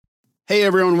Hey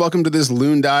everyone, welcome to this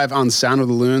Loon Dive on Sound of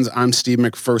the Loons. I'm Steve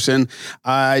McPherson.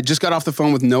 I just got off the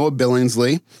phone with Noah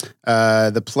Billingsley,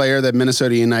 the player that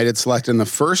Minnesota United selected in the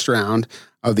first round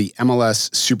of the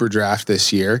MLS Super Draft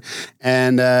this year.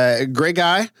 And great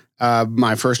guy.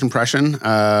 My first impression,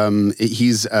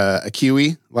 he's a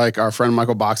Kiwi, like our friend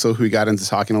Michael Boxall, who we got into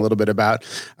talking a little bit about.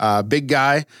 Big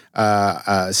guy,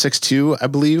 6'2", I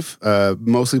believe,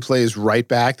 mostly plays right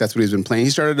back. That's what he's been playing. He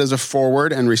started as a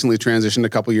forward and recently transitioned a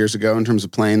couple years ago in terms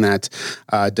of playing that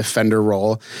defender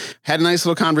role. Had a nice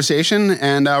little conversation,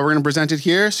 and we're going to present it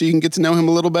here so you can get to know him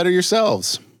a little better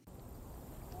yourselves.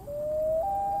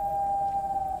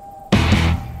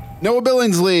 Noah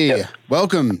Billingsley,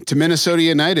 welcome to Minnesota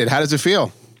United. How does it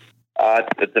feel?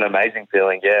 It's an amazing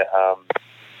feeling, yeah.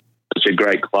 Such a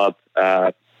great club.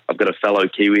 I've got a fellow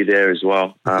Kiwi there as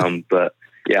well. But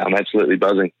yeah, I'm absolutely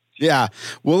buzzing. Yeah.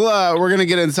 Well, we're going to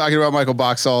get into talking about Michael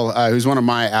Boxall, who's one of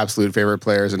my absolute favorite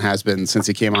players and has been since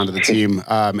he came onto the team in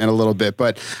a little bit.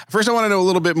 But first, I want to know a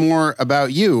little bit more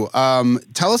about you.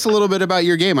 Tell us a little bit about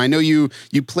your game. I know you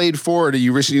played forward.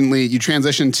 You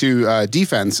transitioned to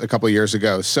defense a couple of years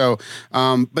ago. So,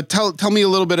 but tell me a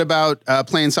little bit about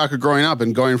playing soccer growing up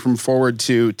and going from forward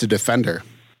to defender.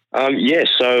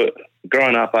 So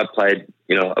growing up, I played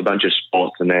a bunch of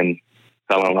sports and then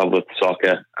fell in love with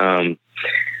soccer.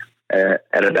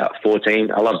 At about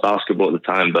 14, I loved basketball at the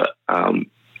time, but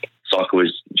soccer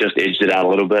was just edged it out a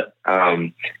little bit.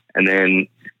 And then,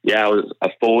 I was a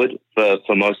forward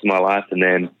for most of my life. And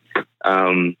then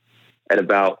at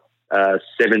about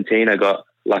 17, I got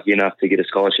lucky enough to get a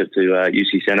scholarship to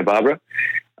UC Santa Barbara.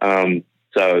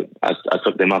 So I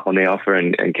took them up on the offer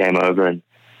and came over and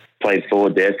played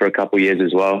forward there for a couple of years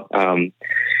as well.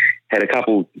 Had a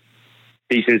couple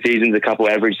decent seasons, a couple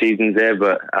average seasons there,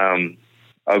 but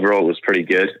overall it was pretty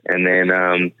good. And then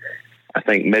I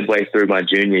think midway through my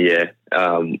junior year,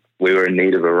 we were in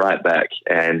need of a right back,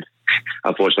 and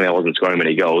unfortunately I wasn't scoring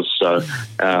many goals. So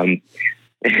they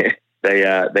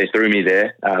threw me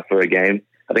there for a game.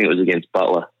 I think it was against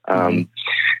Butler. And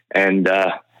it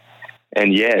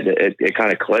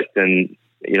kind of clicked. And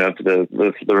for the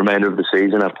remainder of the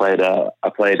season, I played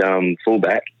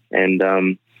fullback, and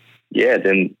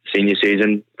then senior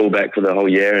season fullback for the whole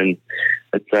year, and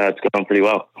it's gone pretty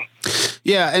well.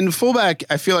 Yeah, and fullback,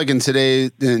 I feel like in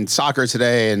soccer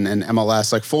today and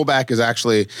MLS, like fullback is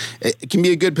actually, it can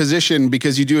be a good position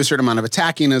because you do a certain amount of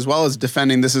attacking as well as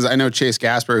defending. I know Chase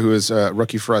Gasper, who was a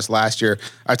rookie for us last year.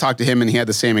 I talked to him and he had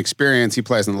the same experience. He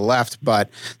plays on the left, but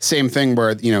same thing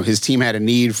where, his team had a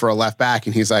need for a left back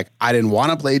and he's like, I didn't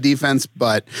want to play defense,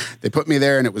 but they put me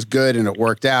there and it was good and it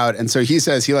worked out. And so he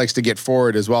says he likes to get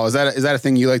forward as well. Is that a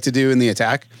thing you like to do in the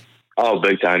attack? Oh,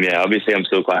 big time. Yeah. Obviously I'm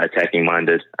still quite attacking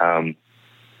minded.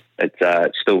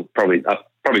 It's still I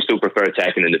probably still prefer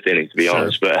attacking than defending, to be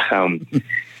honest. But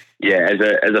as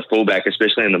a fullback,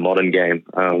 especially in the modern game,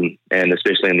 and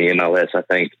especially in the MLS, I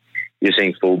think you're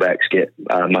seeing fullbacks get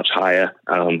much higher,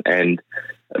 and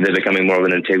they're becoming more of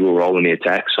an integral role in the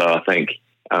attack. So I think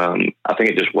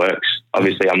it just works.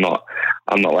 Obviously, I'm not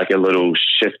like a little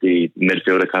shifty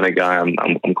midfielder kind of guy.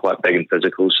 I'm quite big and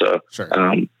physical, so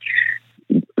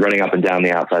running up and down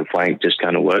the outside flank just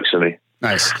kind of works for me.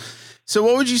 Nice. So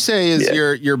what would you say is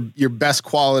your best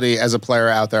quality as a player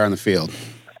out there on the field?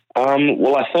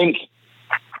 Well, I think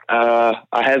I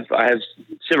have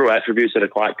several attributes that are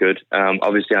quite good.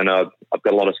 Obviously, I know I've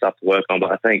got a lot of stuff to work on,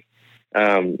 but I think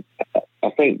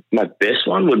my best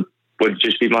one would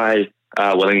just be my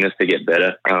willingness to get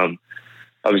better.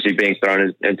 Obviously, being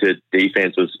thrown into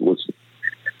defense was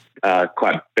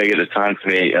quite big at the time for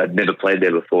me. I'd never played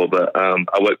there before, but I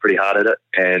worked pretty hard at it,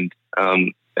 and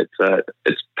it's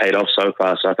paid off so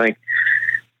far. So I think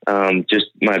just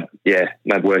my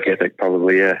work ethic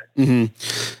probably. Yeah. Mm-hmm.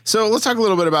 So let's talk a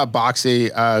little bit about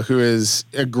Boxy, who is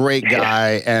a great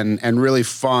guy and really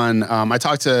fun. I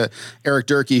talked to Eric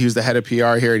Durkee, who's the head of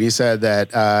PR here, and he said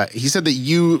that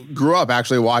you grew up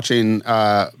actually watching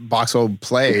Boxall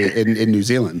play in New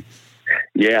Zealand.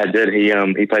 Yeah, I did. He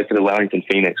played for the Wellington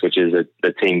Phoenix, which is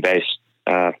a team based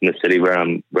from the city where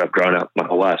I've grown up my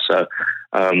whole life. So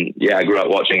I grew up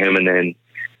watching him, and then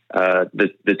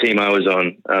the team I was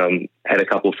on had a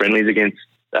couple of friendlies against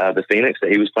the Phoenix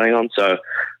that he was playing on. So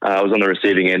I was on the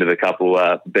receiving end of a couple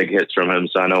big hits from him,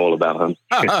 so I know all about him.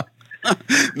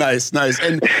 Nice.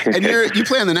 And you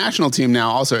play on the national team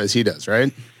now also, as he does,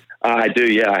 right? I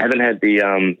do, yeah. I haven't had the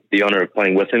honor of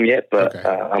playing with him yet, but okay.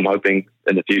 I'm hoping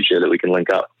in the future that we can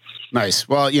link up. Nice.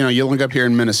 Well, you'll link up here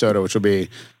in Minnesota, which will be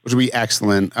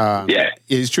excellent.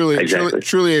 He's truly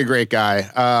a great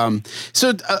guy.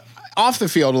 So off the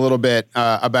field a little bit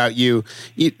about you.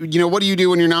 You know, what do you do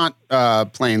when you're not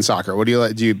playing soccer? What do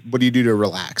you do to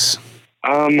relax?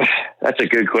 That's a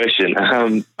good question.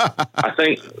 I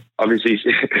think obviously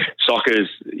soccer is,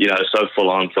 so full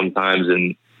on sometimes,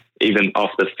 and even off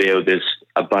the field, there's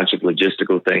a bunch of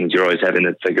logistical things you're always having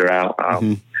to figure out.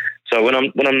 So when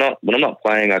I'm not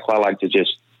playing, I quite like to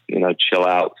just, chill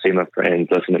out, see my friends,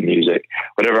 listen to music,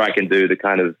 whatever I can do to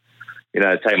kind of,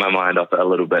 take my mind off it a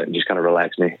little bit and just kind of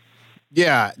relax me.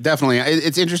 Yeah, definitely.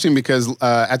 It's interesting because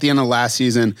at the end of last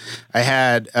season, I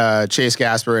had Chase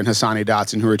Gasper and Hassani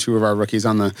Dotson, who are two of our rookies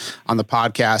on the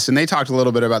podcast, and they talked a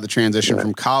little bit about the transition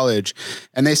from college.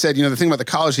 And they said, the thing about the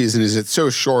college season is it's so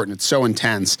short and it's so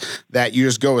intense that you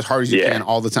just go as hard as you can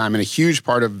all the time. And a huge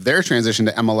part of their transition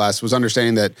to MLS was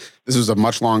understanding that this was a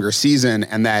much longer season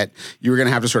and that you were going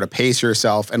to have to sort of pace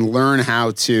yourself and learn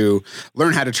how to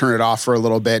turn it off for a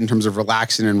little bit in terms of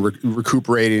relaxing and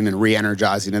recuperating and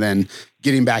re-energizing and then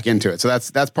getting back into it. So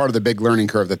that's part of the big learning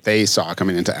curve that they saw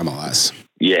coming into MLS.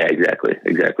 Yeah, exactly.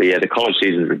 Yeah, the college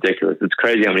season is ridiculous. It's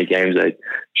crazy how many games they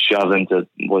shove into,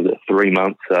 3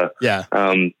 months? So yeah,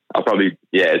 I'm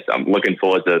looking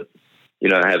forward to,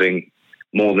 having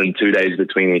more than 2 days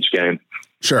between each game.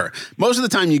 Sure. Most of the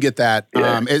time you get that.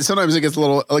 Yeah. Sometimes it gets a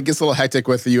little hectic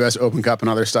with the U.S. Open Cup and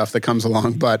other stuff that comes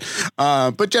along, but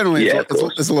generally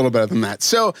it's a little better than that.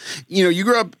 So, you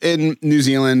grew up in New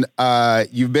Zealand.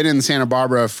 You've been in Santa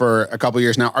Barbara for a couple of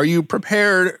years now. Are you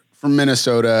prepared for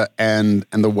Minnesota and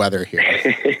the weather here?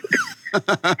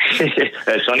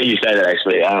 It's funny you say that,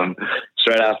 actually.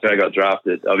 Straight after I got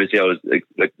drafted, obviously I was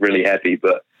really happy,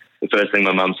 but the first thing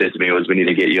my mum said to me was, "We need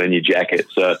to get you a new jacket."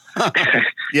 So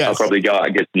yes. I'll probably go out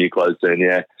and get some new clothes soon.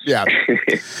 Yeah. Yeah.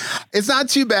 It's not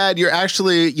too bad. You're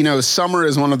actually, summer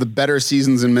is one of the better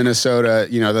seasons in Minnesota.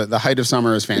 The height of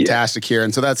summer is fantastic here.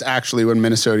 And so that's actually when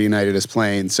Minnesota United is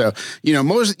playing. So, you're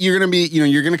going to be,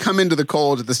 you're going to come into the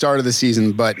cold at the start of the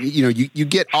season, but you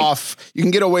get off, you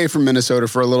can get away from Minnesota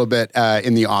for a little bit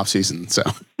in the off season. So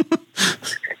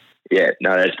yeah,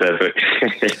 no, that's perfect.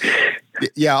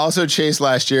 Yeah. Also, Chase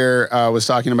last year was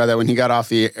talking about that when he got off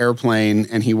the airplane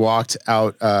and he walked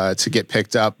out to get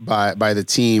picked up by the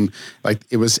team. Like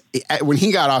when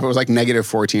he got off, it was like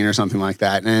 -14 or something like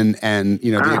that. And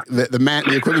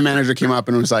the equipment manager came up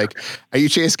and was like, "Are you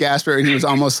Chase Gasper?" And he was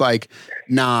almost like,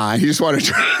 "Nah." He just wanted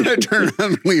to turn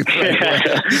around and leave.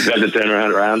 Got to turn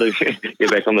around and get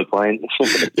back on the plane.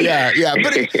 Yeah.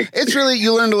 But it's really,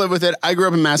 you learn to live with it. I grew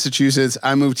up in Massachusetts.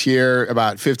 I moved here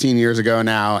about 15 years ago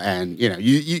now, and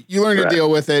you learn to deal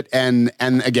with it. And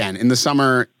again, in the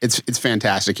summer, it's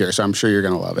fantastic here. So I'm sure you're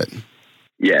going to love it.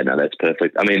 Yeah, no, that's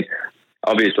perfect. I mean,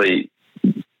 obviously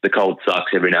the cold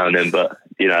sucks every now and then, but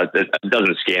it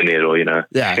doesn't scare me at all,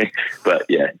 Yeah. But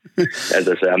yeah, as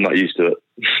I say, I'm not used to it.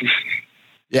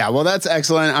 Yeah, well, that's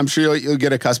excellent. I'm sure you'll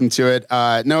get accustomed to it.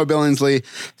 Noah Billingsley,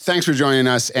 thanks for joining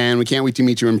us, and we can't wait to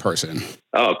meet you in person.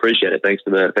 Oh, appreciate it. Thanks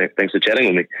for chatting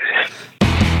with me.